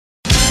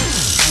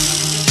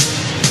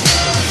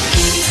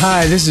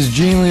Hi, this is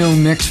Gene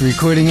Leone Mix,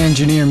 recording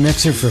engineer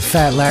mixer for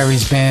Fat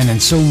Larry's Band, and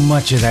so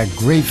much of that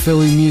great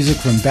Philly music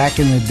from back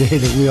in the day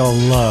that we all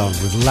love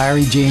with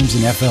Larry James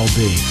and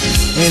FLB.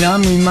 And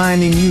I'm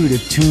reminding you to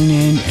tune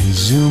in and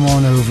zoom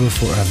on over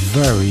for a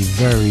very,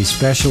 very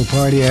special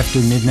party after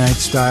midnight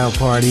style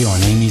party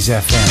on Amy's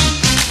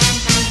FM.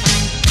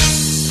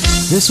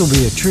 This will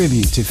be a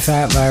tribute to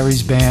Fat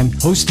Larry's Band,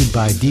 hosted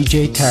by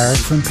DJ Tarek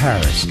from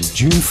Paris,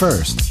 June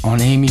 1st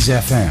on Amy's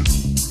FM.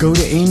 Go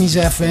to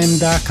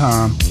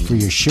AmysFM.com for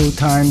your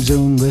Showtime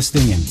Zone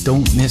listing and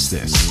don't miss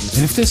this.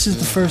 And if this is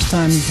the first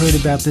time you've heard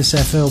about this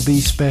FLB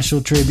special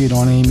tribute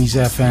on Amy's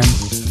FM,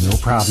 no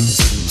problem.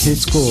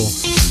 It's cool.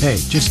 Hey,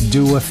 just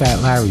do what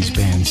Fat Larry's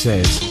Band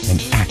says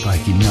and act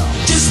like you know.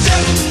 Just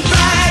step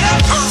right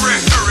up. Hurry,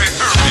 hurry,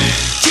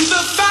 hurry.